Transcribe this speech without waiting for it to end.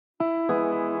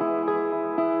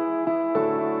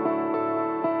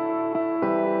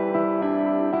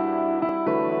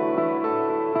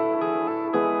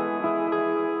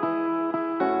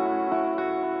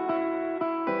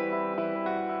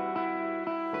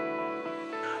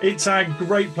It's our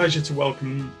great pleasure to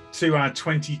welcome to our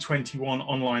 2021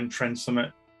 Online Trend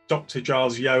Summit, Dr.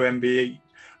 Giles Yeo, MBE,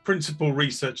 Principal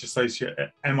Research Associate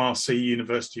at MRC,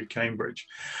 University of Cambridge.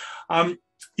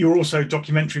 You're also a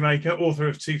documentary maker, author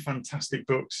of 2 fantastic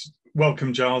books.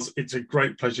 Welcome, Giles. It's a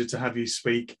great pleasure to have you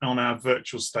speak on our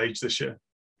virtual stage this year.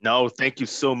 No, thank you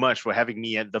so much for having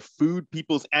me at the Food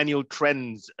People's Annual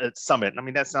Trends Summit. I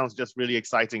mean, that sounds just really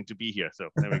exciting to be here. So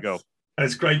there we go.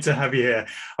 It's great to have you here.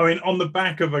 I mean, on the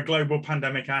back of a global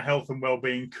pandemic, our health and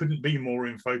well-being couldn't be more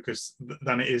in focus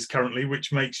than it is currently,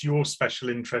 which makes your special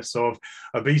interests of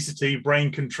obesity, brain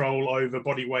control over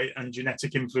body weight, and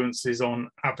genetic influences on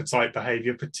appetite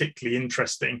behavior particularly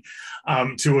interesting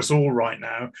to us all right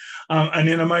now. And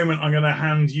in a moment, I'm going to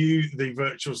hand you the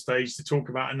virtual stage to talk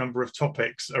about a number of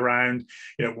topics around,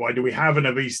 why do we have an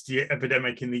obesity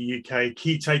epidemic in the UK,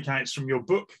 key takeouts from your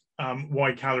book,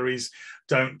 why calories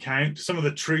don't count, some of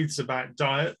the truths about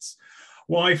diets,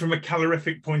 why from a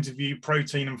calorific point of view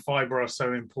protein and fiber are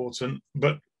so important,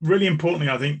 but really importantly,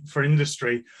 I think, for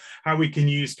industry, how we can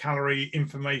use calorie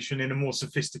information in a more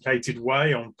sophisticated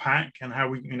way on pack, and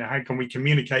how can we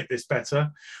communicate this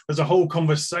better. There's a whole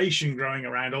conversation growing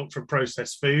around ultra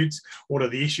processed foods. What are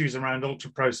the issues around ultra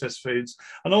processed foods?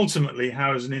 And ultimately,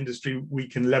 how as an industry we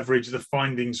can leverage the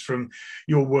findings from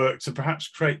your work to perhaps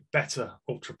create better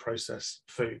ultra processed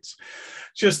foods.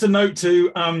 Just a note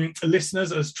to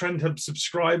listeners, as Trend Hub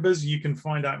subscribers, you can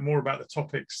find out more about the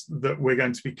topics that we're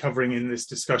going to be covering in this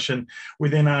discussion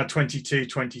within our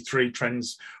 22-23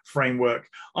 trends framework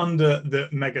under the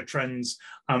mega trends,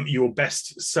 your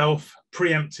best self,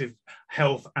 preemptive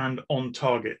health, and on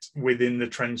target within the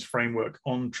trends framework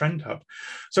on Trend Hub.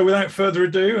 So without further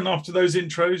ado, and after those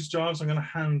intros, Giles, I'm going to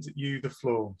hand you the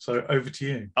floor. So over to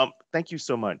you. Thank you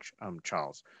so much,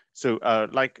 Charles. So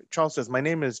like Charles says, my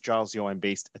name is Giles Yeo. I'm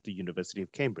based at the University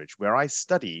of Cambridge, where I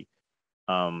study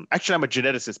actually, I'm a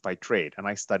geneticist by trade, and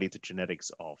I study the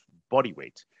genetics of body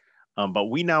weight. But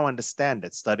we now understand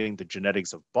that studying the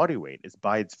genetics of body weight is,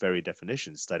 by its very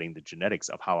definition, studying the genetics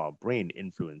of how our brain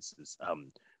influences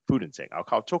food intake.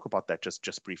 I'll talk about that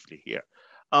just briefly here.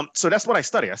 So that's what I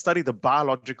study. I study the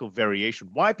biological variation,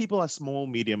 why people are small,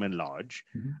 medium, and large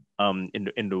in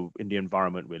the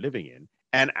environment we're living in.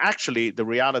 And actually, the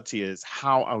reality is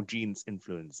how our genes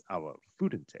influence our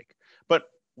food intake. But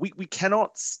we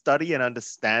cannot study and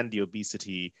understand the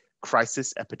obesity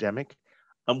crisis epidemic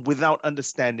without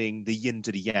understanding the yin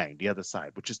to the yang, the other side,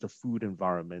 which is the food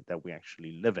environment that we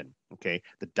actually live in, okay?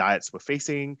 The diets we're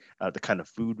facing, the kind of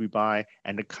food we buy,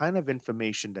 and the kind of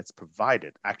information that's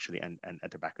provided actually and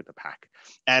at the back of the pack.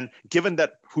 And given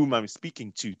that whom I'm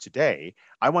speaking to today,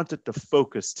 I wanted to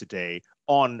focus today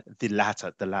on the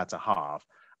latter half.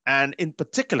 And in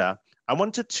particular, I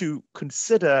wanted to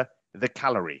consider the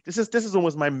calorie. This is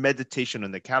almost my meditation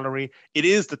on the calorie. It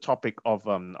is the topic of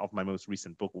my most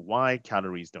recent book, Why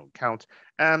Calories Don't Count.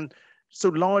 And so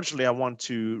largely, I want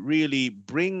to really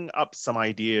bring up some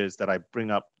ideas that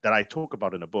I talk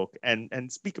about in a book,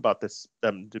 and speak about this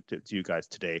to you guys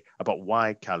today about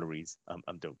why calories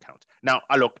don't count. Now,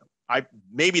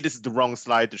 maybe this is the wrong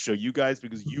slide to show you guys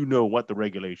because you know what the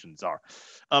regulations are,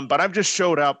 but I've just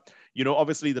showed up.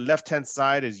 Obviously, the left-hand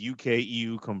side is UK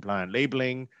EU compliant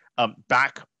labeling.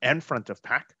 Back and front of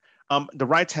pack. The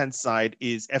right-hand side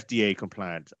is FDA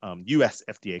compliant, US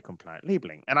FDA compliant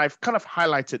labeling. And I've kind of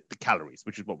highlighted the calories,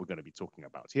 which is what we're going to be talking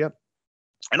about here.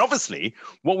 And obviously,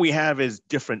 what we have is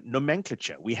different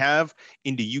nomenclature. We have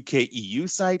in the UK EU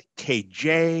side,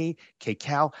 KJ,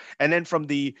 KCal. And then from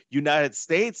the United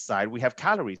States side, we have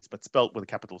calories, but spelled with a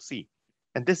capital C.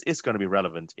 And this is going to be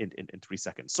relevant in 3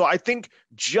 seconds. So I think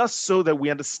just so that we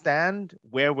understand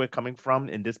where we're coming from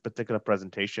in this particular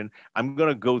presentation, I'm going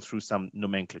to go through some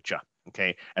nomenclature,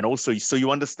 okay? And also so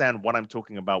you understand what I'm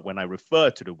talking about when I refer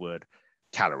to the word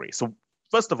calorie. So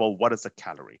first of all, what is a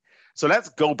calorie? So let's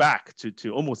go back to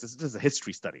almost, this is a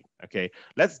history study, okay?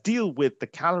 Let's deal with the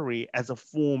calorie as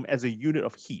a unit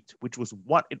of heat, which was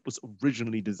what it was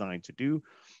originally designed to do.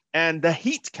 And the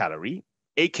heat calorie,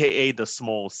 AKA the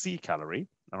small c calorie,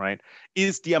 all right,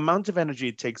 is the amount of energy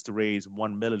it takes to raise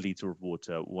 1 milliliter of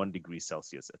water 1 degree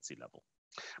Celsius at sea level.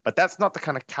 But that's not the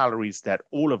kind of calories that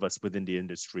all of us within the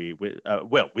industry,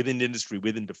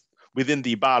 within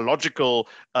the biological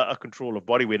control of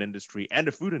body weight industry and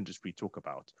the food industry talk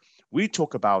about. We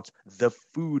talk about the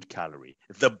food calorie,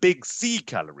 the big C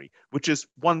calorie, which is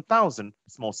 1,000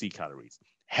 small c calories.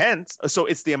 Hence, so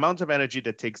it's the amount of energy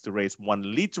that takes to raise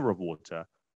 1 liter of water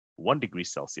 1 degree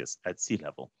Celsius at sea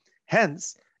level.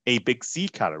 Hence, a big C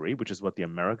calorie, which is what the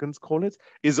Americans call it,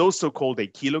 is also called a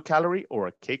kilocalorie or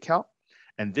a kcal.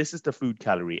 And this is the food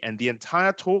calorie. And the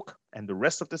entire talk and the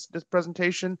rest of this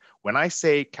presentation, when I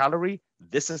say calorie,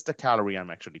 this is the calorie I'm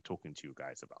actually talking to you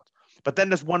guys about. But then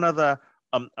there's one other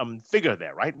figure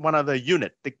there, right? One other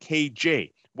unit, the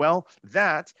kJ. Well,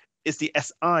 that is the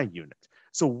SI unit.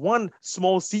 So one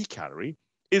small C calorie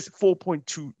is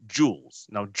 4.2 joules.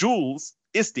 Now, joules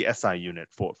is the SI unit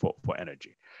for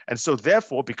energy. And so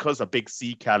therefore, because a big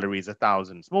C calorie is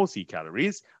 1,000 small C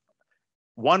calories,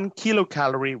 1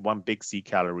 kilocalorie, one big C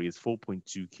calorie is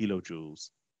 4.2 kilojoules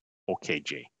or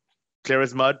kJ. Clear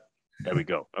as mud? There we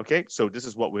go. Okay, so this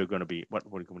is what we're going to be, what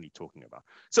we're going to be talking about.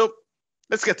 So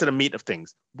let's get to the meat of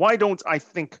things. Why don't I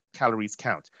think calories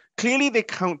count? Clearly, they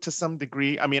count to some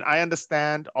degree. I mean, I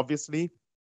understand, obviously,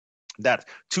 that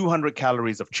 200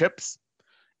 calories of chips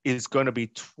is going to be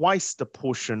twice the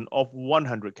portion of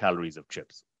 100 calories of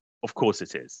chips. Of course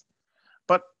it is.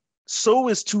 But so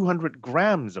is 200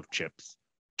 grams of chips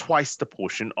twice the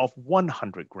portion of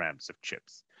 100 grams of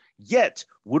chips. Yet,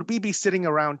 would we be sitting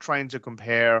around trying to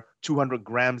compare 200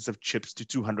 grams of chips to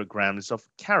 200 grams of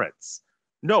carrots?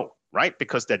 No, right?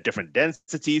 Because they're different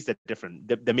densities,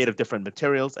 they're made of different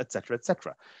materials, et cetera, et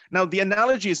cetera. Now, the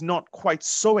analogy is not quite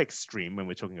so extreme when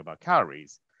we're talking about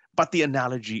calories, but the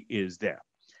analogy is there.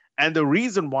 And the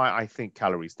reason why I think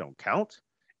calories don't count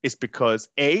is because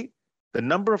A, the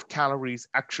number of calories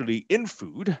actually in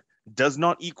food does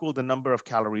not equal the number of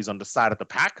calories on the side of the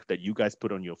pack that you guys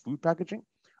put on your food packaging,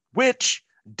 which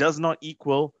does not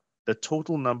equal the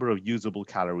total number of usable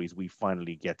calories we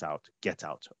finally get out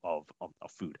of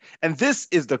food. And this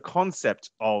is the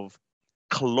concept of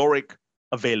caloric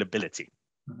availability.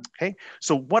 Okay,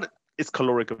 so what is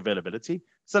caloric availability?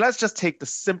 So let's just take the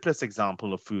simplest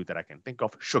example of food that I can think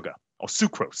of, sugar or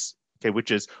sucrose, okay,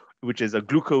 which is a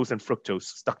glucose and fructose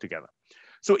stuck together.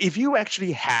 So if you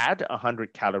actually had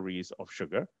 100 calories of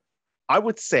sugar, I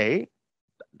would say,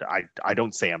 I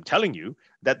don't say, I'm telling you,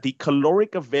 that the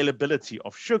caloric availability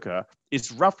of sugar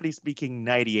is roughly speaking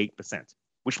 98%,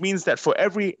 which means that for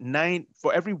every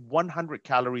 100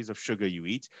 calories of sugar you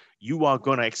eat, you are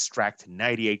going to extract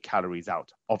 98 calories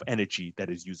out of energy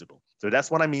that is usable. So that's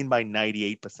what I mean by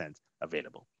 98%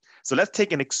 available. So let's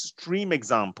take an extreme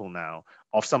example now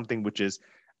of something which is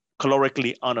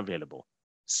calorically unavailable,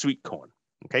 sweet corn.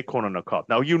 Okay, corn on the cob.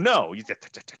 Now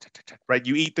right?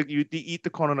 You eat the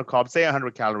corn on the cob, say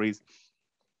 100 calories,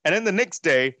 and then the next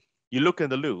day you look in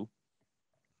the loo.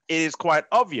 It is quite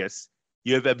obvious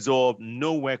you have absorbed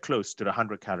nowhere close to the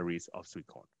 100 calories of sweet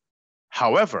corn.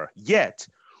 However, yet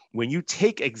when you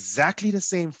take exactly the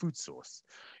same food source,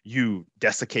 you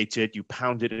desiccate it, you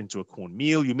pound it into a corn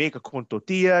meal, you make a corn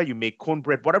tortilla, you make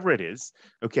cornbread, whatever it is,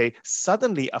 okay,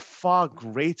 suddenly a far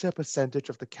greater percentage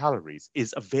of the calories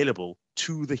is available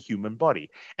to the human body.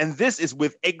 And this is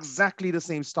with exactly the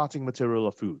same starting material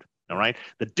of food, all right?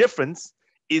 The difference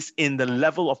is in the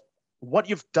level of what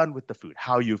you've done with the food,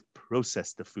 how you've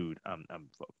processed the food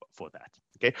for that,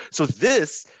 okay? So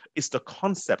this is the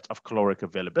concept of caloric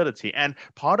availability. And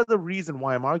part of the reason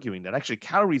why I'm arguing that actually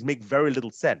calories make very little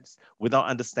sense without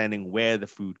understanding where the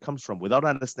food comes from, without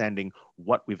understanding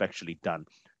what we've actually done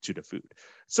to the food.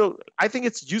 So I think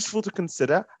it's useful to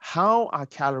consider how are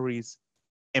calories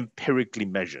empirically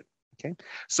measured, okay?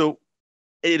 So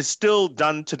it is still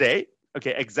done today.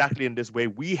 Okay, exactly in this way.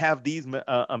 We have these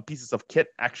pieces of kit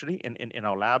actually in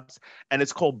our labs, and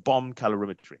it's called bomb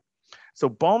calorimetry. So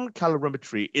bomb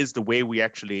calorimetry is the way we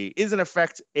actually, is in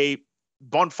effect a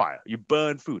bonfire. You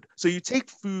burn food. So you take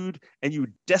food and you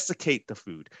desiccate the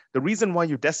food. The reason why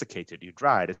you desiccate it, you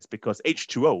dry it, it's because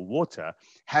H2O, water,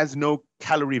 has no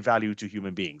calorie value to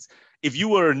human beings. If you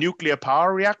were a nuclear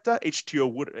power reactor,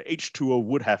 H2O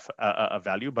would have a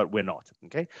value, but we're not,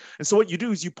 okay? And so what you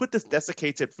do is you put this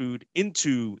desiccated food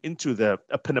into the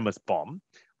eponymous bomb,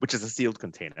 which is a sealed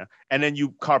container, and then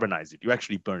you carbonize it. You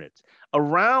actually burn it.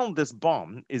 Around this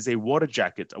bomb is a water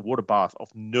jacket, a water bath of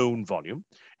known volume.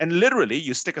 And literally,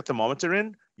 you stick a thermometer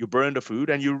in, you burn the food,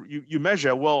 and you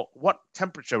measure, well, what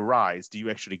temperature rise do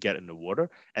you actually get in the water?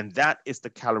 And that is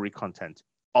the calorie content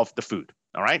of the food,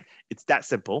 all right? It's that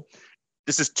simple.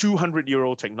 This is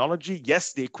 200-year-old technology.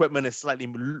 Yes, the equipment is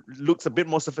looks a bit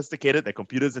more sophisticated. There are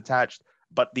computers attached,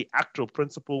 but the actual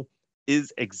principle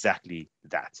is exactly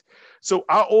that. So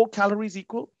are all calories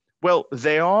equal? Well,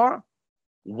 they are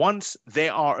once they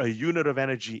are a unit of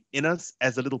energy in us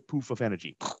as a little poof of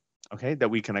energy, okay, that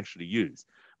we can actually use.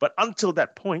 But until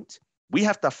that point, we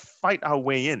have to fight our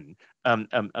way in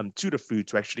to the food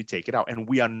to actually take it out. And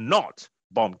we are not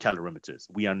bomb calorimeters.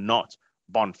 We are not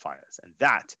bonfires. And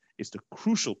that is the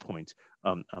crucial point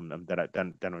that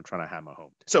I'm trying to hammer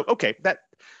home. So, okay, that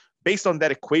based on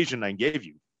that equation I gave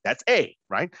you, that's A,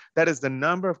 right? That is the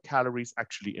number of calories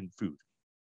actually in food.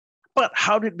 But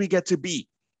how did we get to B?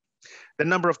 The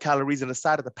number of calories in the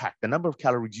side of the pack, the number of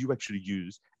calories you actually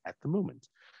use at the moment.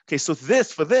 Okay, so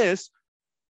for this,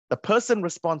 the person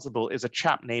responsible is a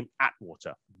chap named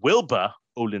Atwater, Wilbur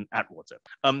Olin Atwater,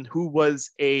 who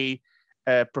was a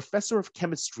professor of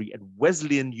chemistry at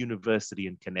Wesleyan University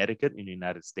in Connecticut in the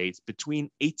United States between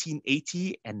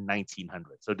 1880 and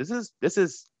 1900. So this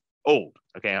is old,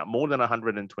 okay, more than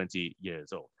 120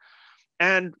 years old.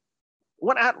 And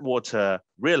what Atwater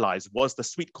realized was the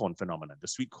sweet corn phenomenon, the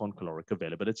sweet corn caloric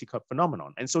availability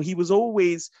phenomenon. And so he was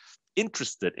always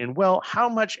interested in, well, how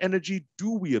much energy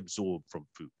do we absorb from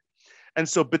food? And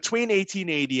so between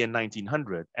 1880 and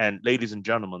 1900, and ladies and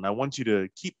gentlemen, I want you to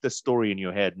keep the story in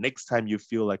your head next time you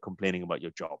feel like complaining about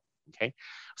your job, okay?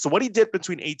 So what he did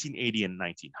between 1880 and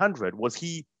 1900 was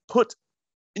he put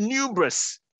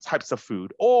numerous types of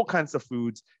food, all kinds of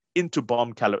foods, into a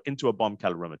bomb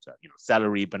calorimeter,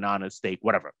 celery, banana, steak,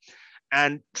 whatever,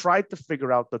 and tried to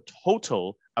figure out the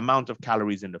total amount of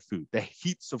calories in the food, the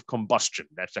heats of combustion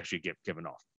that's actually given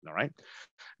off, all right?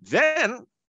 Then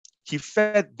he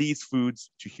fed these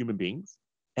foods to human beings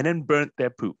and then burnt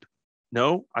their poop.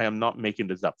 No, I am not making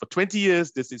this up. For 20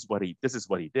 years, this is what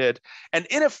he did. And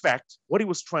in effect, what he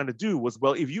was trying to do was,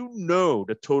 well, if you know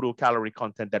the total calorie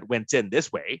content that went in this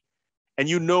way, and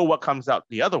you know what comes out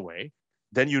the other way,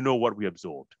 then you know what we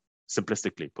absorbed,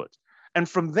 simplistically put. And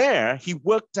from there, he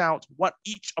worked out what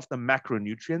each of the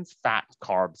macronutrients, fat,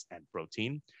 carbs, and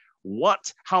protein,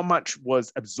 how much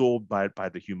was absorbed by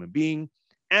the human being,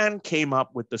 and came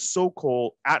up with the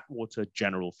so-called Atwater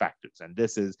general factors. And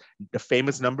this is the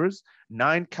famous numbers: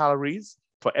 9 calories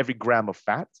for every gram of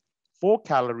fat, 4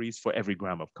 calories for every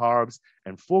gram of carbs,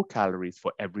 and 4 calories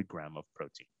for every gram of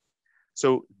protein.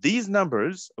 So these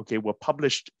numbers, okay, were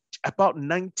published about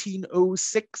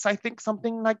 1906, I think,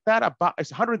 something like that.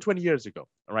 It's 120 years ago,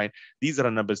 all right? These are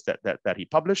the numbers that he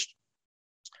published.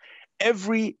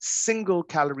 Every single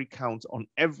calorie count on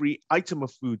every item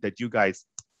of food that you guys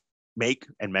make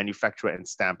and manufacture and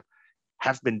stamp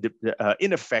have been,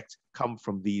 in effect, come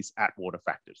from these Atwater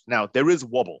factors. Now, there is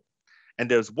wobble. And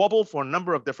there's wobble for a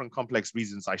number of different complex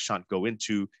reasons I shan't go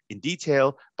into in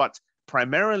detail, but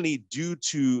primarily due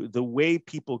to the way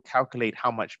people calculate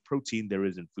how much protein there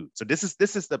is in food. So this is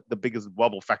the biggest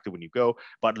wobble factor when you go,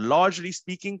 but largely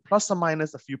speaking, plus or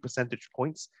minus a few percentage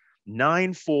points,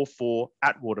 944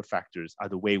 Atwater factors are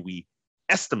the way we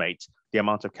estimate the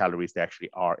amount of calories there actually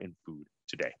are in food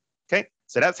today. Okay,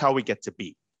 so that's how we get to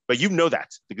B. But you know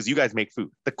that because you guys make food.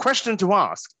 The question to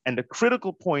ask and the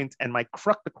critical point and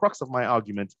the crux of my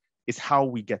argument is how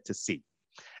we get to C.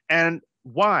 And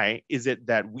why is it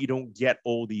that we don't get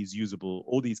all these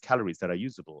calories that are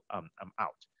usable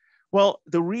out? Well,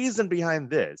 the reason behind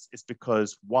this is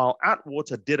because while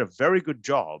Atwater did a very good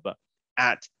job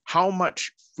at how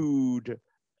much food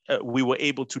we were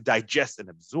able to digest and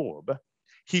absorb,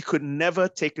 he could never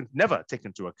take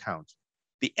into account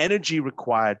the energy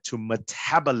required to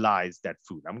metabolize that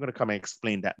food. I'm going to come and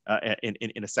explain that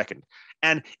in a second.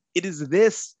 And it is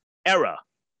this error,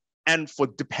 and for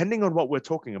depending on what we're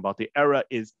talking about, the error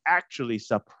is actually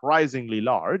surprisingly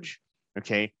large,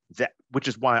 okay? Which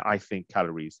is why I think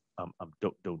calories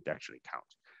don't actually count.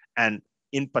 And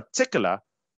in particular,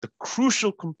 the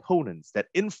crucial components that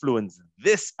influence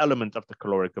this element of the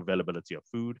caloric availability of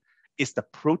food is the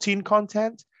protein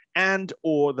content and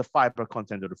or the fiber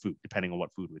content of the food, depending on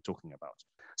what food we're talking about.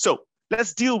 So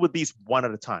let's deal with these one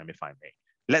at a time, if I may.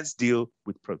 Let's deal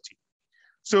with protein.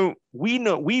 So we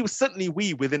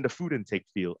within the food intake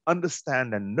field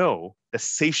understand and know the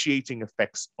satiating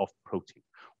effects of protein.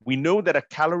 We know that a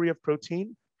calorie of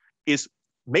protein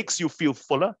makes you feel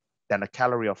fuller than a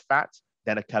calorie of fat,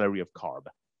 than a calorie of carb,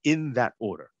 in that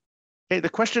order. Okay, the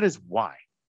question is why?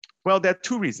 Well, there are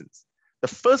two reasons. The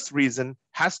first reason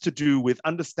has to do with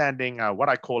understanding what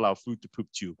I call our food to poop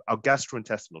tube, our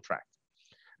gastrointestinal tract.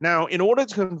 Now, in order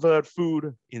to convert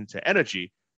food into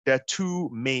energy, there are two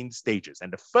main stages.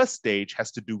 And the first stage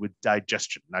has to do with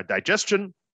digestion. Now,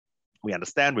 digestion, we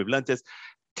understand, we've learned this,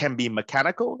 can be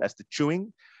mechanical, that's the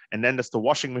chewing. And then there's the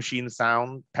washing machine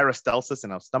sound, peristalsis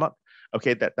in our stomach,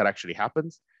 okay, that actually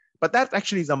happens. But that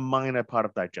actually is a minor part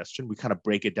of digestion. We kind of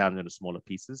break it down into smaller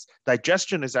pieces.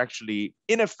 Digestion is actually,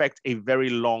 in effect, a very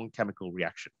long chemical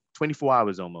reaction, 24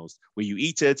 hours almost, where you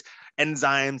eat it,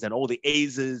 enzymes and all the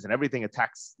ases and everything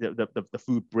attacks the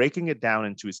food, breaking it down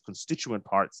into its constituent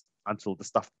parts until the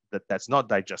stuff that's not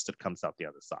digested comes out the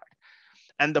other side.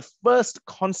 And the first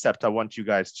concept I want you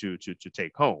guys to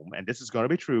take home, and this is going to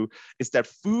be true, is that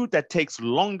food that takes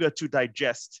longer to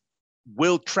digest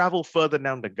will travel further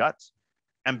down the gut.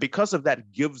 And because of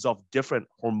that, gives off different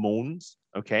hormones,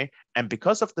 okay? And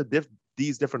because of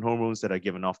these different hormones that are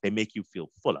given off, they make you feel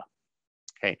fuller.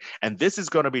 Okay, and this is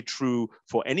going to be true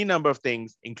for any number of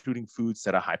things, including foods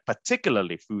that are high,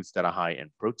 particularly foods that are high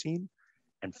in protein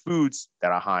and foods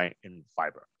that are high in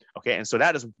fiber. Okay, and so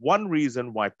that is one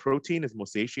reason why protein is more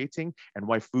satiating and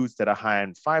why foods that are high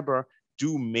in fiber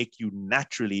do make you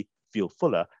naturally feel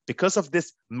fuller because of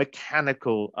this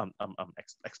mechanical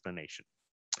explanation.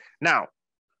 Now,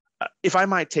 if I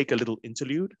might take a little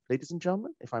interlude, ladies and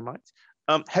gentlemen, if I might,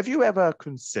 have you ever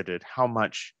considered how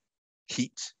much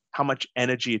heat, how much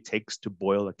energy it takes to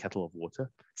boil a kettle of water?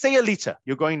 Say a liter.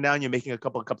 You're going down, you're making a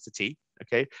couple of cups of tea.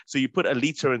 Okay, so you put a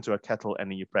liter into a kettle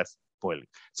and then you press boiling.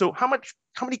 So how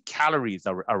many calories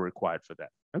are required for that?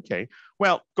 Okay,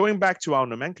 well, going back to our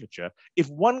nomenclature, if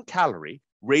 1 calorie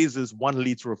raises 1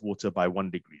 liter of water by 1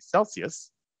 degree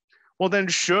Celsius, well, then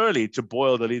surely to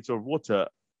boil the liter of water,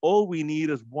 all we need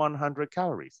is 100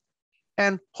 calories.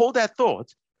 And hold that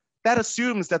thought. That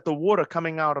assumes that the water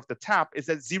coming out of the tap is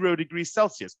at 0 degrees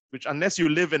Celsius, which unless you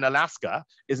live in Alaska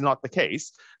is not the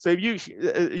case. So if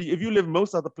you live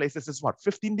most other places, it's what,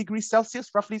 15 degrees Celsius,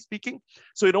 roughly speaking?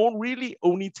 So it really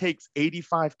only takes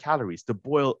 85 calories to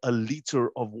boil a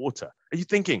liter of water. Are you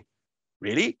thinking,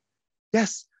 really?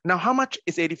 Yes. Now, how much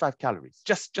is 85 calories?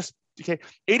 Okay,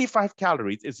 85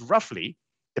 calories is roughly,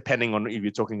 depending on if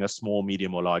you're talking a small,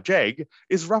 medium, or large egg,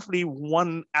 is roughly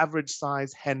 1 average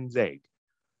size hen's egg.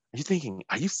 Are you thinking,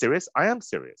 are you serious? I am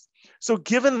serious. So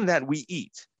given that we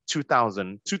eat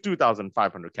 2,000 to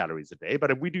 2,500 calories a day, but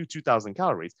if we do 2,000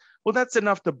 calories, well, that's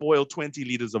enough to boil 20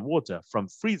 liters of water from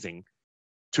freezing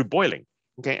to boiling.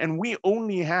 Okay, and we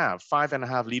only have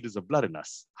 5.5 liters of blood in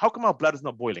us. How come our blood is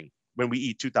not boiling when we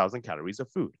eat 2,000 calories of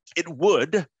food? It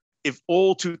would if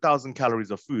all 2,000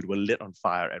 calories of food were lit on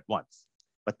fire at once.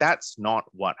 But that's not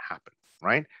what happens,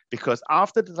 right? Because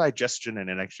after the digestion and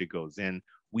it actually goes in,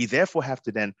 we therefore have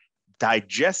to then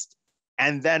digest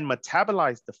and then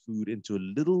metabolize the food into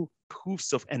little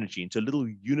poofs of energy, into little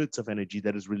units of energy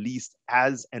that is released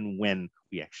as and when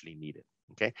we actually need it.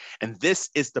 Okay, and this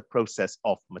is the process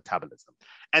of metabolism.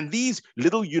 And these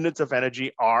little units of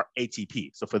energy are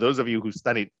ATP. So for those of you who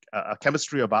studied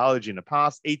chemistry or biology in the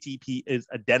past, ATP is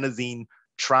adenosine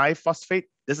triphosphate.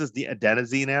 This is the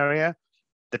adenosine area.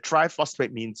 The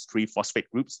triphosphate means 3 phosphate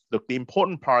groups. Look, the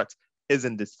important part is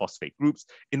in this phosphate groups,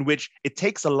 in which it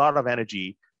takes a lot of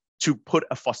energy to put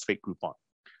a phosphate group on.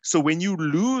 So when you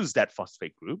lose that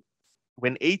phosphate group,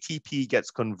 when ATP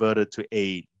gets converted to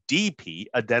ADP,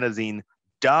 adenosine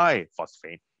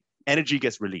diphosphate, energy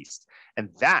gets released. And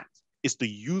that is the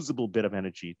usable bit of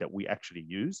energy that we actually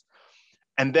use.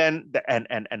 And then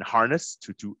and harness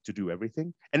to do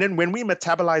everything. And then when we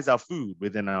metabolize our food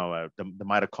within the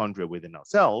mitochondria within our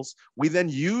cells, we then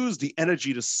use the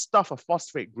energy to stuff a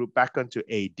phosphate group back onto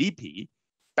ADP,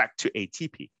 back to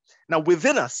ATP. Now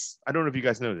within us, I don't know if you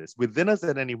guys know this, within us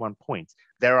at any one point,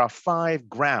 there are 5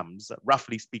 grams,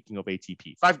 roughly speaking, of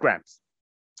ATP, 5 grams,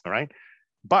 all right?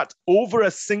 But over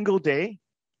a single day,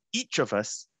 each of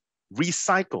us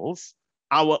recycles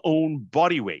our own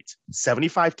body weight,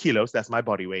 75 kilos, that's my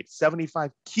body weight,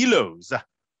 75 kilos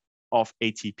of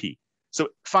ATP. So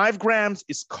 5 grams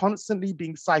is constantly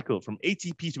being cycled from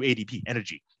ATP to ADP,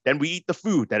 energy. Then we eat the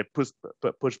food that it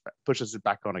pushes it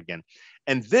back on again.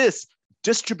 And this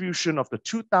distribution of the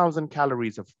 2,000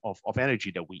 calories of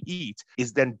energy that we eat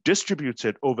is then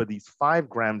distributed over these 5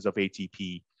 grams of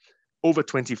ATP over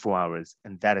 24 hours.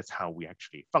 And that is how we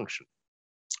actually function.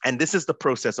 And this is the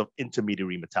process of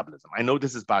intermediary metabolism. I know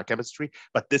this is biochemistry,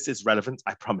 but this is relevant,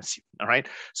 I promise you, all right?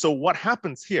 So what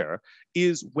happens here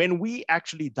is when we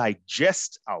actually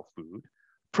digest our food,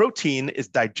 protein is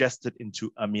digested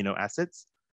into amino acids,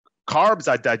 carbs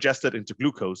are digested into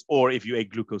glucose, or if you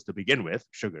ate glucose to begin with,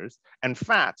 sugars, and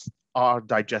fats are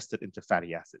digested into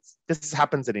fatty acids. This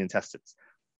happens in the intestines.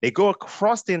 They go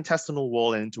across the intestinal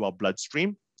wall and into our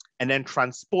bloodstream and then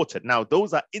transported. Now,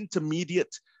 those are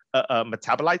intermediate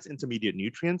metabolites, intermediate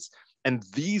nutrients, and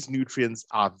these nutrients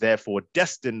are therefore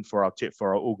destined for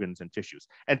our organs and tissues.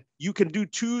 And you can do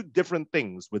 2 different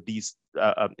things with these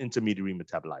intermediary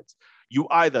metabolites. You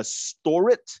either store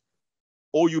it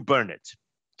or you burn it,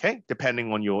 okay,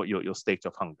 depending on your state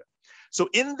of hunger. So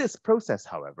in this process,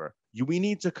 however, we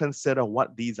need to consider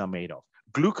what these are made of.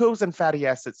 Glucose and fatty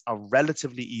acids are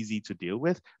relatively easy to deal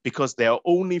with because they are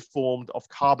only formed of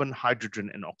carbon,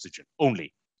 hydrogen, and oxygen,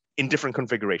 only, in different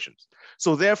configurations.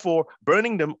 So therefore,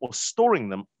 burning them or storing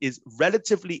them is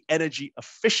relatively energy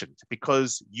efficient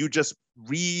because you just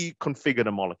reconfigure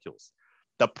the molecules.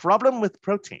 The problem with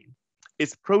protein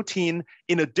is protein,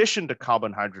 in addition to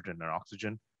carbon, hydrogen, and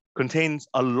oxygen, contains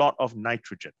a lot of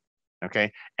nitrogen,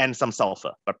 okay, and some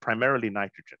sulfur, but primarily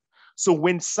nitrogen. So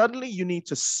when suddenly you need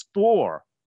to store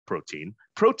protein.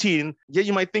 Protein, yeah,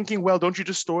 you might thinking, well, don't you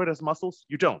just store it as muscles?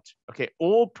 You don't. Okay,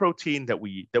 all protein that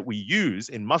we use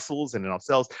in muscles and in our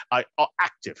cells are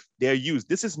active. They're used.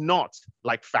 This is not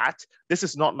like fat. This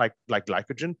is not like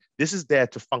glycogen. This is there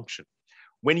to function.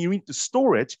 When you need to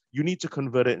store it, you need to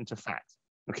convert it into fat.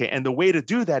 Okay, and the way to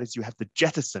do that is you have to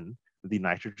jettison the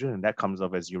nitrogen, and that comes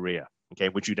off as urea, okay,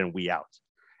 which you then wee out.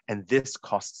 And this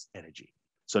costs energy.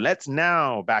 So let's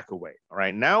now back away. All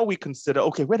right, now we consider,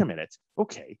 okay, wait a minute.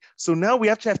 Okay, so now we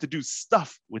have to do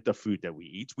stuff with the food that we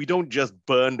eat. We don't just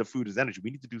burn the food as energy.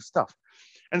 We need to do stuff.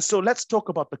 And so let's talk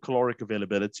about the caloric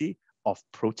availability of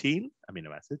protein,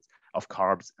 amino acids, of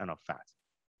carbs, and of fat.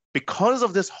 Because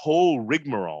of this whole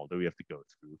rigmarole that we have to go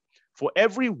through, for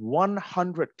every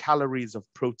 100 calories of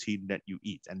protein that you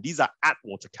eat, and these are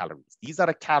Atwater calories, these are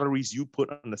the calories you put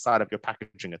on the side of your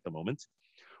packaging at the moment,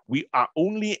 we are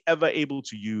only ever able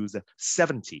to use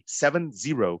 70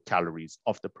 calories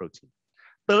of the protein.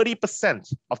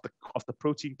 30% of the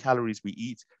protein calories we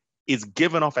eat is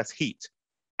given off as heat,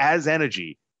 as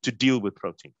energy to deal with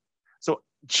protein. So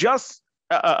just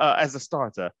as a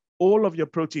starter, all of your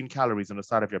protein calories on the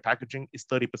side of your packaging is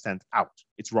 30% out.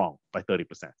 It's wrong by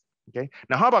 30%. Okay.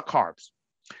 Now, how about carbs?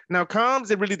 Now,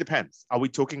 carbs, it really depends. Are we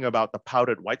talking about the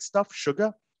powdered white stuff,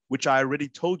 sugar, which I already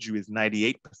told you is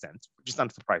 98%, which is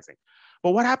unsurprising.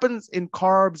 But what happens in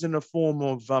carbs in the form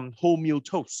of whole meal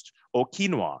toast or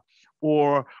quinoa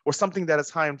or something that is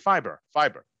high in fiber?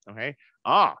 Okay.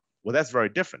 Well, that's very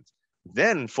different.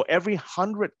 Then for every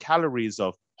 100 calories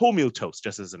of whole meal toast,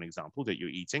 just as an example that you're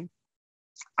eating,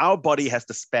 our body has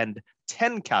to spend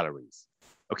 10 calories,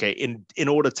 okay, in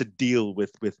order to deal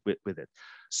with it.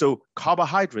 So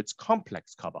carbohydrates,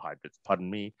 complex carbohydrates, pardon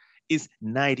me, is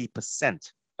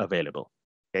 90% available,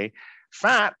 okay?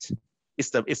 Fat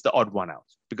is the odd one out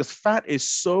because fat is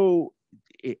so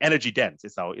energy dense.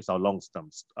 It's our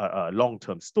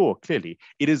long-term store, clearly.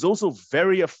 It is also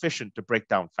very efficient to break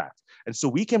down fat. And so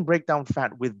we can break down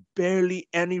fat with barely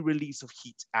any release of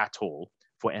heat at all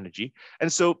for energy.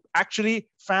 And so actually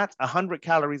fat, 100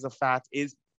 calories of fat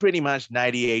is pretty much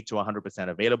 98 to 100%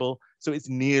 available. So it's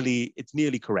nearly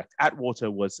correct. Atwater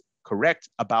was correct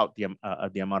about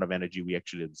the amount of energy we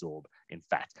actually absorb in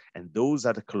fat. And those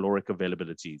are the caloric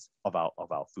availabilities of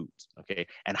our foods, okay?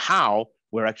 And how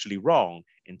we're actually wrong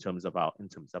in terms of our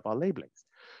labelings.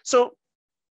 So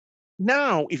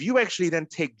now, if you actually then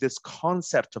take this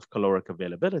concept of caloric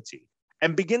availability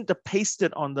and begin to paste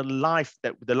it on the lives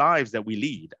that we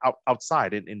lead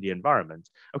outside in the environment.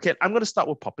 Okay, I'm going to start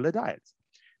with popular diets.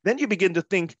 Then you begin to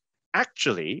think,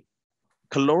 actually,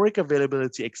 caloric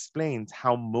availability explains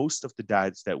how most of the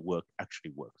diets that work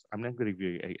actually works. I'm going to give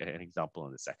you an example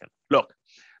in a second. Look,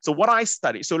 so what I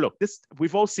study, so look,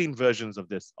 we've all seen versions of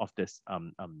this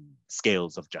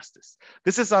scales of justice.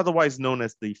 This is otherwise known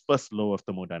as the first law of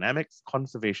thermodynamics,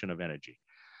 conservation of energy.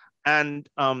 And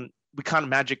we can't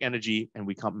magic energy and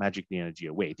we can't magic the energy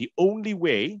away. The only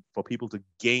way for people to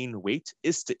gain weight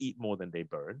is to eat more than they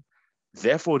burn.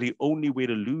 Therefore, the only way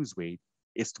to lose weight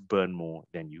is to burn more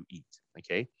than you eat,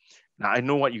 okay? Now, I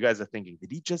know what you guys are thinking.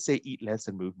 Did he just say eat less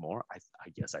and move more? I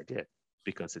guess I did,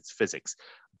 because it's physics.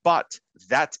 But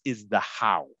that is the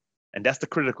how, and that's the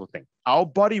critical thing. Our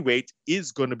body weight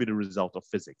is going to be the result of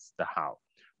physics, the how.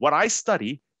 What I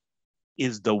study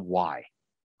is the why.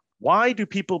 Why do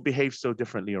people behave so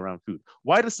differently around food?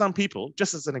 Why do some people,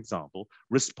 just as an example,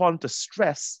 respond to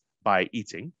stress by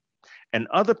eating, and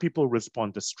other people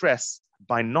respond to stress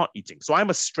by not eating? So I'm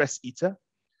a stress eater.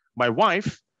 My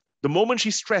wife, the moment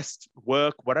she's stressed,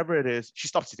 work, whatever it is, she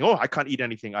stops eating. Oh, I can't eat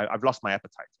anything. I've lost my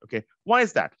appetite. Okay, why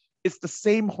is that? It's the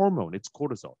same hormone. It's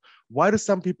cortisol. Why do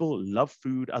some people love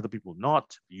food, other people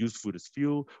not, use food as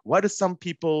fuel? Why do some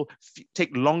people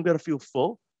take longer to feel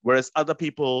full, whereas other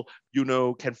people,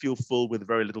 can feel full with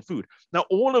very little food? Now,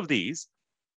 all of these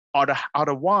are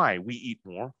the why we eat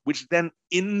more, which then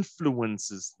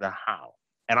influences the how.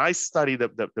 And I study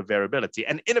the variability.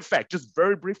 And in effect, just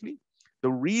very briefly, the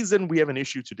reason we have an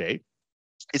issue today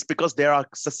is because there are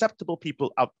susceptible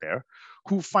people out there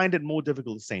who find it more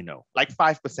difficult to say no, like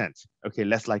 5%, okay,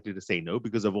 less likely to say no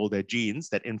because of all their genes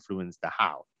that influence the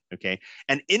how, okay?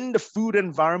 And in the food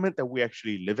environment that we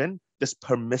actually live in, this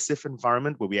permissive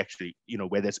environment where we actually,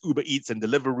 where there's Uber Eats and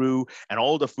Deliveroo and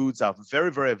all the foods are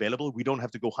very, very available, we don't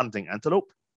have to go hunting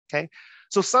antelope, okay?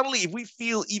 So suddenly, if we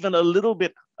feel even a little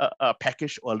bit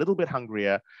peckish or a little bit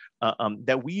hungrier,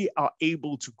 that we are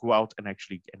able to go out and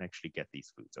actually get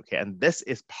these foods, okay? And this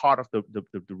is part of the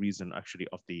reason actually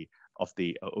of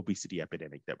the obesity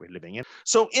epidemic that we're living in.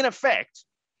 So in effect,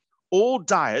 all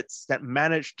diets that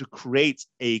manage to create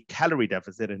a calorie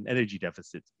deficit and energy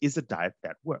deficit is a diet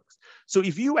that works. So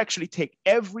if you actually take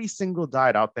every single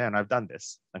diet out there, and I've done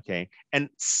this, okay, and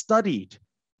studied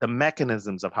the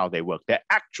mechanisms of how they work, their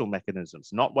actual mechanisms,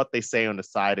 not what they say on the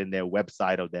side in their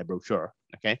website or their brochure,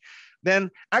 okay,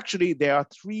 then actually there are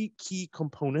three key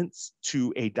components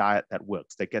to a diet that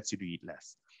works, that gets you to eat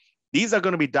less. These are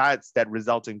going to be diets that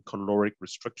result in caloric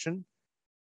restriction,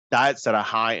 diets that are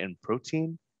high in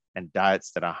protein, and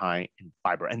diets that are high in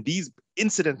fiber. And these,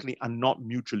 incidentally, are not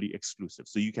mutually exclusive.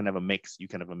 So you can have a mix,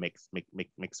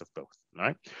 mix of both, all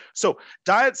right? So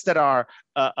diets that are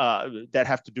that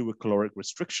have to do with caloric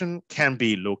restriction can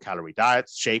be low-calorie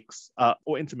diets, shakes,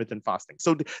 or intermittent fasting.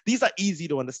 So these are easy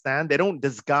to understand. They don't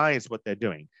disguise what they're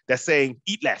doing. They're saying,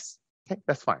 eat less, okay,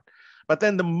 that's fine. But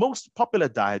then the most popular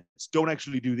diets don't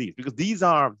actually do these, because these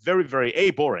are very, very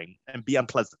A, boring, and B,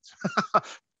 unpleasant.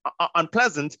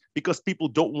 Unpleasant because people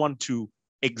don't want to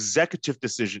executive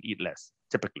decision eat less,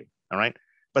 typically, all right?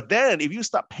 But then if you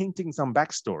start painting some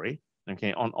backstory,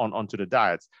 okay, onto the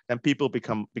diets, then people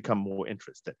become more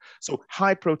interested. So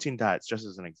high protein diets, just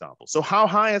as an example. So how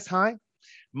high is high?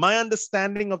 My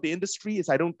understanding of the industry is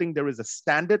I don't think there is a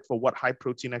standard for what high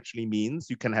protein actually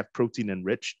means. You can have protein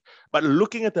enriched, but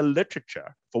looking at the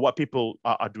literature for what people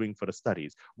are doing for the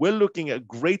studies, we're looking at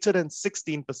greater than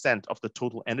 16% of the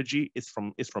total energy is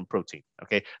from protein.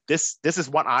 Okay, this is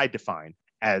what I define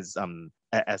as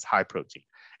high protein.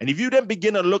 And if you then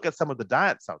begin to look at some of the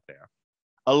diets out there,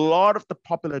 a lot of the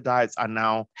popular diets are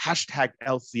now hashtag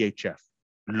LCHF.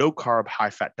 Low carb, high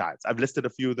fat diets. I've listed a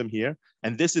few of them here.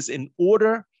 And this is in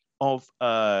order of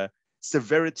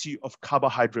severity of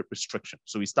carbohydrate restriction.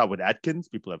 So we start with Atkins,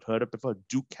 people have heard of before,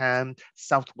 Dukan,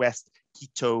 Southwest,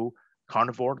 Keto,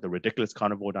 Carnivore, the ridiculous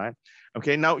carnivore diet.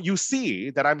 Okay, now you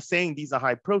see that I'm saying these are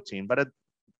high protein, but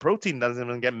protein doesn't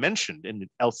even get mentioned in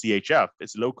LCHF.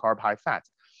 It's low carb, high fat.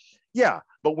 Yeah,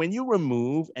 but when you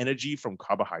remove energy from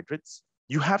carbohydrates,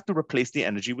 you have to replace the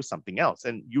energy with something else.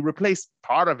 And you replace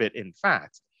part of it in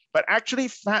fat, but actually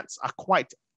fats are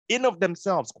quite, in of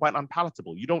themselves, quite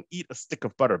unpalatable. You don't eat a stick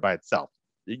of butter by itself.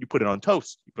 You put it on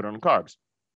toast, you put it on carbs.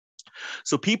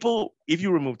 So people, if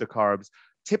you remove the carbs,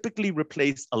 typically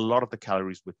replace a lot of the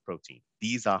calories with protein.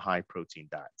 These are high protein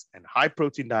diets. And high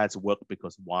protein diets work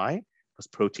because why? Because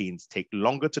proteins take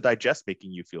longer to digest,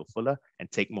 making you feel fuller, and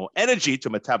take more energy to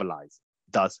metabolize,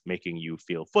 thus making you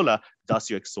feel fuller, thus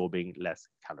you're absorbing less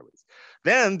calories.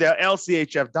 Then there are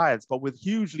LCHF diets, but with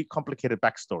hugely complicated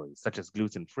backstories, such as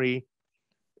gluten-free.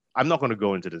 I'm not going to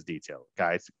go into this detail,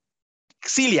 guys.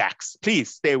 Celiacs,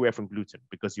 please stay away from gluten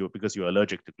because you're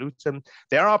allergic to gluten.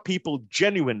 There are people,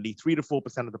 genuinely 3 to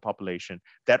 4% of the population,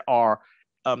 that are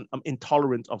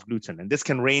intolerant of gluten, and this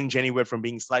can range anywhere from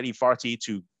being slightly farty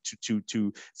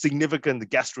to significant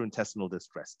gastrointestinal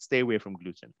distress. Stay away from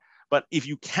gluten. But if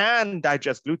you can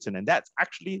digest gluten, and that's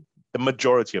actually the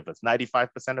majority of us,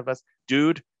 95% of us,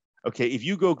 dude, okay, if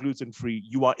you go gluten-free,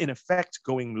 you are in effect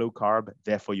going low carb,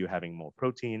 therefore you're having more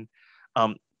protein.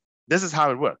 This is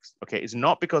how it works, okay? It's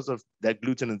not because of that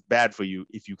gluten is bad for you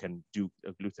if you can do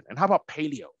gluten. And how about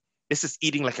paleo? This is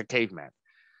eating like a caveman.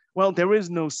 Well, there is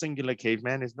no singular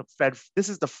caveman. It's not Fred. This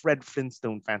is the Fred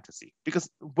Flintstone fantasy, because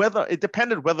it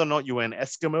depended whether or not you were an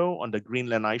Eskimo on the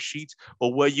Greenland ice sheet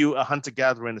or were you a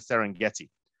hunter-gatherer in the Serengeti.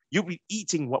 You'd be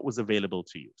eating what was available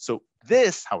to you. So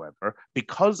this, however,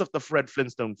 because of the Fred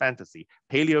Flintstone fantasy,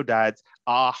 paleo diets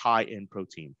are high in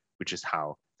protein, which is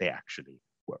how they actually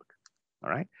work. All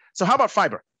right. So how about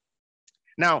fiber?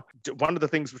 Now, one of the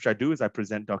things which I do is I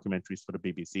present documentaries for the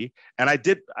BBC, and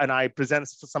I present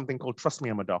something called Trust Me,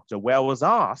 I'm a Doctor, where I was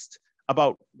asked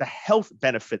about the health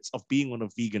benefits of being on a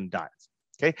vegan diet.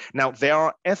 Okay. Now, there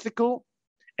are ethical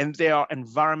and there are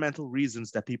environmental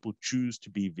reasons that people choose to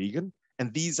be vegan.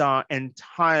 And these are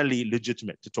entirely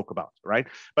legitimate to talk about, right?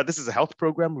 But this is a health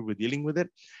program, we were dealing with it.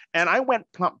 And I went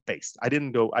plant-based. I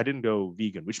didn't go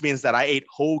vegan, which means that I ate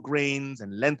whole grains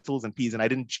and lentils and peas, and I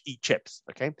didn't eat chips,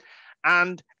 okay?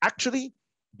 And actually,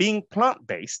 being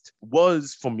plant-based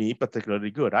was, for me,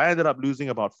 particularly good. I ended up losing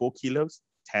about 4 kilos,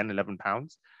 10, 11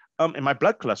 pounds, and my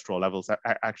blood cholesterol levels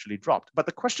actually dropped. But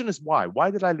the question is why? Why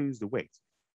did I lose the weight?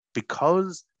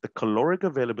 Because the caloric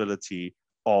availability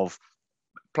of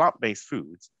plant-based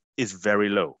foods is very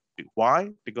low. Why?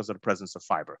 Because of the presence of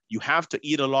fiber. You have to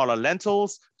eat a lot of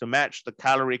lentils to match the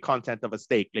calorie content of a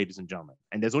steak, ladies and gentlemen.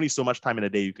 And there's only so much time in a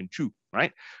day you can chew,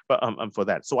 right? But for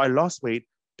that. So I lost weight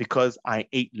because I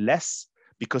ate less,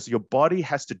 because your body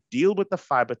has to deal with the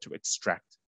fiber to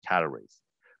extract calories.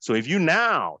 So if you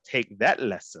now take that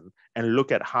lesson and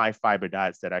look at high fiber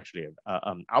diets that actually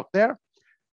are out there,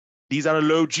 These are the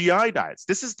low GI diets.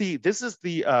 This is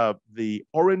the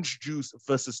orange juice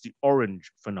versus the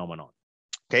orange phenomenon.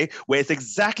 Okay, where it's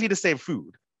exactly the same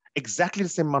food, exactly the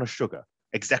same amount of sugar,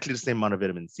 exactly the same amount of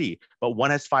vitamin C, but one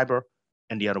has fiber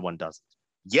and the other one doesn't.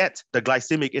 Yet the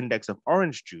glycemic index of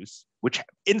orange juice, which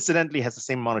incidentally has the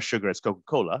same amount of sugar as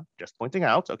Coca-Cola, just pointing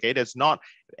out, okay, that's not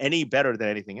any better than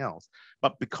anything else.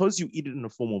 But because you eat it in the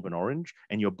form of an orange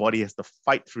and your body has to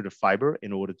fight through the fiber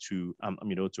in order to,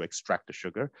 to extract the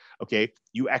sugar, okay,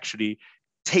 you actually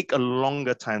take a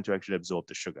longer time to actually absorb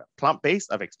the sugar.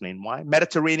 Plant-based, I've explained why.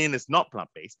 Mediterranean is not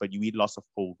plant-based, but you eat lots of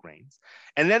whole grains.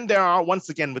 And then there are, once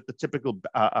again, with the typical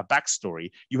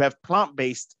backstory, you have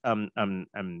plant-based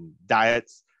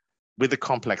diets with a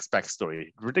complex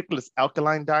backstory. Ridiculous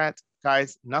alkaline diet,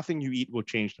 guys, nothing you eat will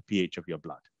change the pH of your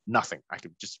blood. Nothing. I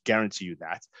can just guarantee you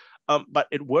that. But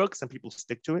it works and people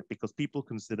stick to it because people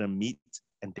consider meat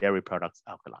and dairy products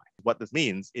alkaline. What this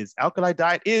means is alkaline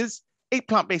diet is a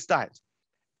plant-based diet.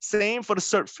 Same for the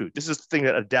cert food. This is the thing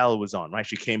that Adele was on, right?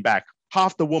 She came back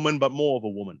half the woman, but more of a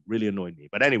woman. Really annoyed me.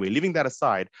 But anyway, leaving that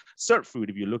aside, cert food,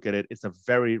 if you look at it, is a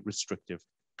very restrictive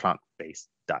plant-based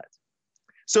diet.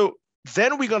 So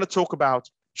then we're going to talk about,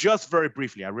 just very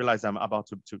briefly, I realize I'm about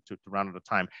to run out of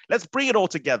time. Let's bring it all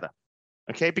together,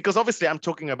 okay? Because obviously I'm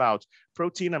talking about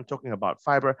protein, I'm talking about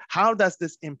fiber. How does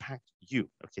this impact you?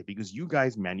 Okay, because you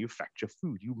guys manufacture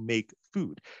food, you make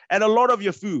food. And a lot of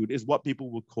your food is what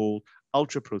people would call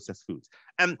ultra-processed foods.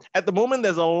 And at the moment,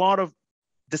 there's a lot of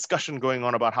discussion going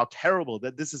on about how terrible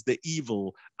that this is the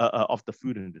evil of the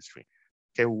food industry.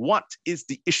 Okay, what is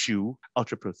the issue?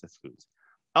 Ultra-processed foods.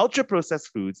 Ultra-processed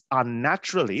foods are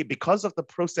naturally, because of the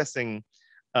processing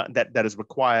that is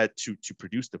required to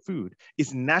produce the food,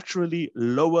 is naturally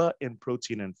lower in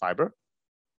protein and fiber.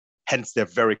 Hence, they're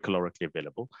very calorically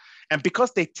available. And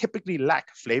because they typically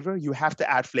lack flavor, you have to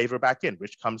add flavor back in,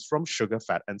 which comes from sugar,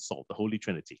 fat, and salt, the holy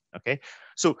trinity, okay?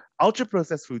 So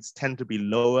ultra-processed foods tend to be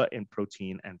lower in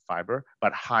protein and fiber,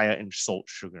 but higher in salt,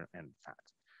 sugar, and fat.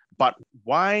 But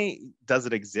why does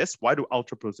it exist? Why do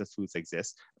ultra-processed foods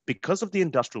exist? Because of the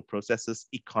industrial processes,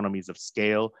 economies of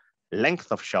scale,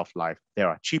 length of shelf life, they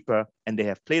are cheaper, and they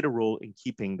have played a role in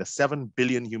keeping the 7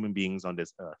 billion human beings on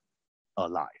this earth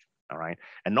alive. All right.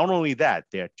 And not only that,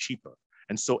 they're cheaper.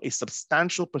 And so a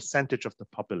substantial percentage of the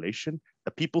population,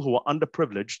 the people who are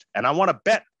underprivileged, and I want to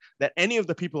bet that any of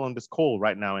the people on this call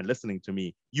right now and listening to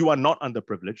me, you are not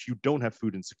underprivileged, you don't have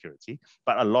food insecurity,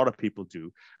 but a lot of people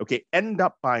do, okay, end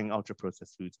up buying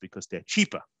ultra-processed foods because they're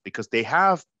cheaper, because they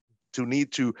have to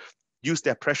need to use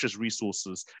their precious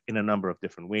resources in a number of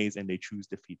different ways, and they choose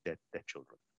to feed their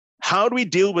children. How do we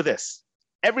deal with this?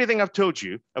 Everything I've told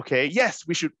you, okay, yes,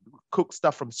 we should cook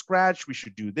stuff from scratch, we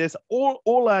should do this,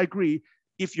 all I agree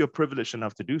if you're privileged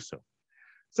enough to do so.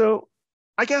 So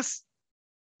I guess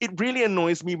it really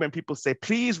annoys me when people say,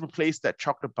 please replace that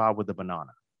chocolate bar with a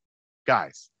banana.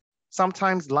 Guys,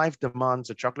 sometimes life demands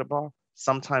a chocolate bar,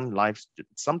 sometimes life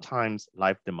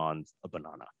demands a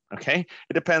banana, okay?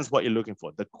 It depends what you're looking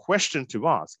for. The question to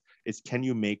ask is, can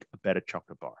you make a better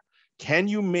chocolate bar? Can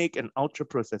you make an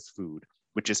ultra-processed food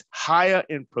which is higher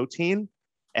in protein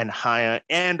and higher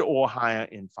in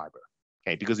fiber,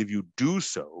 okay? Because if you do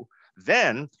so,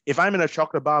 then if I'm in a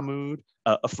chocolate bar mood,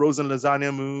 a frozen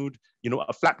lasagna mood,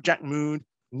 a flapjack mood,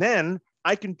 then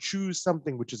I can choose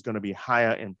something which is going to be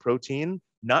higher in protein,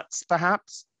 nuts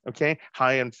perhaps, okay,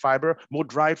 higher in fiber, more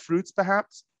dried fruits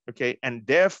perhaps, okay? And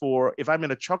therefore, if I'm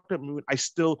in a chocolate mood, I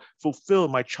still fulfill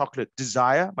my chocolate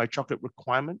desire, my chocolate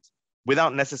requirement,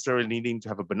 without necessarily needing to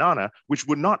have a banana, which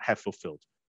would not have fulfilled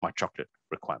my chocolate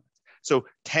requirements. So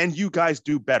can you guys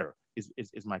do better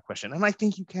is my question. And I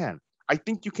think you can. I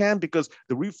think you can, because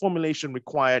the reformulation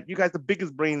required, you guys, the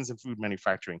biggest brains in food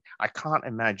manufacturing, I can't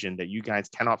imagine that you guys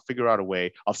cannot figure out a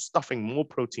way of stuffing more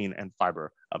protein and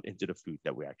fiber into the food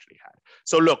that we actually had.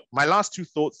 So look, my last two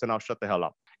thoughts, then I'll shut the hell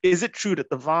up. Is it true that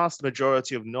the vast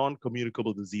majority of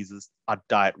non-communicable diseases are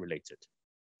diet related?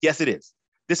 Yes, it is.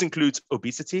 This includes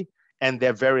obesity, and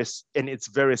its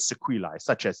various sequelae,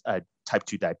 such as type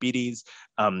 2 diabetes,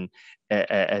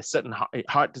 certain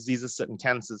heart diseases, certain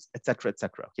cancers, et cetera, et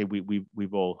cetera. Okay,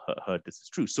 we've all heard this is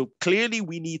true. So clearly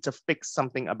we need to fix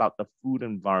something about the food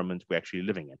environment we're actually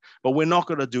living in, but we're not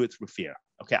going to do it through fear.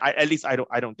 Okay, at least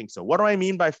I don't think so. What do I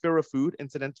mean by fear of food,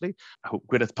 incidentally? I hope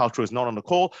Gwyneth Paltrow is not on the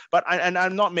call, but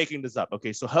I'm not making this up.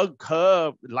 Okay, so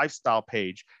her lifestyle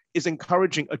page is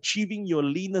encouraging achieving your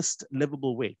leanest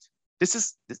livable weight.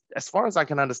 This, as far as I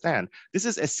can understand, this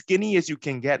is as skinny as you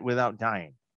can get without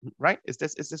dying, right? Is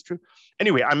this true?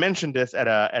 Anyway, I mentioned this at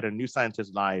a New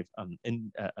Scientist Live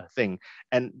thing,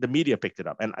 and the media picked it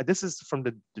up. And this is from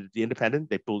the Independent.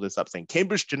 They pulled this up saying,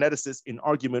 Cambridge geneticist in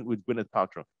argument with Gwyneth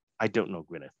Paltrow. I don't know,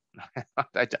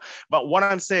 Gwyneth. But what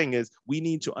I'm saying is we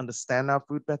need to understand our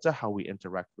food better, how we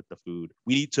interact with the food.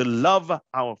 We need to love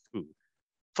our food.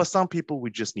 For some people,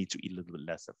 we just need to eat a little bit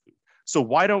less of food. So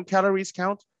why don't calories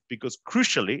count? Because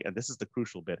crucially, and this is the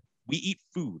crucial bit, we eat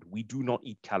food. We do not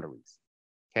eat calories.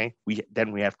 Okay.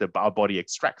 Our body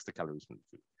extracts the calories from the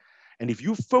food. And if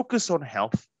you focus on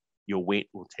health, your weight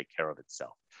will take care of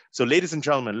itself. So ladies and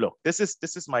gentlemen, look, this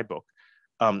is my book.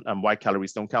 Why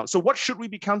calories don't count. So what should we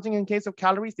be counting in case of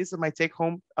calories? These are my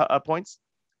take-home points.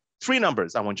 3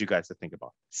 numbers I want you guys to think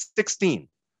about. 16.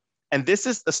 And this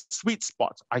is the sweet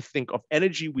spot, I think, of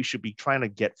energy we should be trying to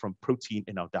get from protein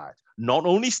in our diet. Not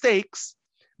only steaks,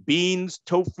 beans,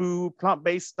 tofu,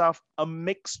 plant-based stuff, a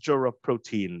mixture of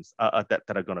proteins that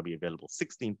are going to be available,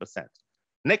 16%.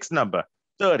 Next number,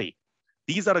 30.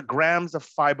 These are the grams of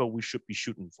fiber we should be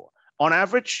shooting for. On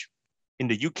average, in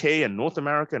the UK and North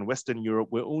America and Western Europe,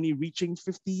 we're only reaching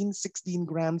 15, 16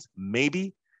 grams,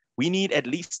 maybe. We need at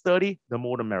least 30, the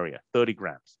more the merrier, 30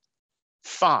 grams.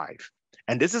 5,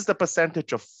 and this is the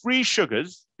percentage of free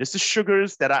sugars. This is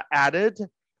sugars that are added,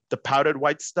 the powdered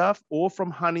white stuff, or from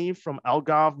honey, from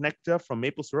agave nectar, from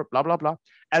maple syrup, blah, blah, blah,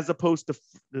 as opposed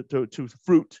to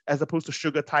fruit, as opposed to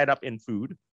sugar tied up in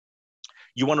food.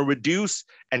 You want to reduce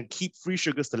and keep free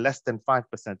sugars to less than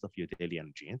 5% of your daily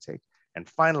energy intake. And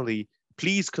finally,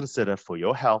 please consider for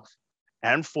your health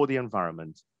and for the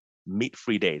environment,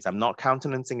 meat-free days. I'm not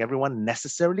countenancing everyone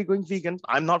necessarily going vegan.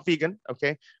 I'm not vegan,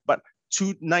 okay? But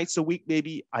 2 nights a week,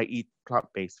 maybe, I eat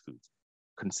plant-based foods.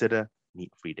 Consider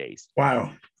meat-free days.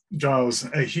 Wow. Giles,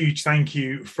 a huge thank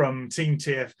you from Team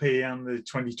TFP and the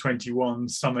 2021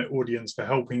 Summit audience for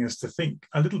helping us to think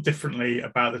a little differently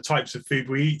about the types of food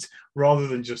we eat, rather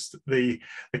than just the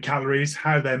calories,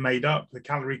 how they're made up, the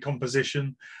calorie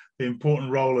composition, the important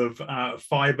role of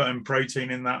fiber and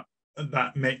protein in that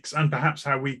mix, and perhaps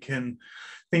how we can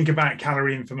think about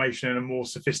calorie information in a more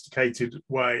sophisticated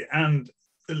way, and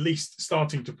at least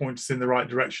starting to point us in the right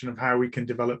direction of how we can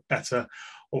develop better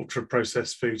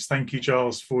ultra-processed foods. Thank you,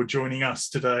 Giles, for joining us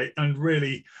today, and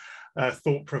really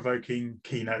thought-provoking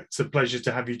keynote. It's a pleasure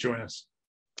to have you join us.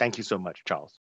 Thank you so much, Charles.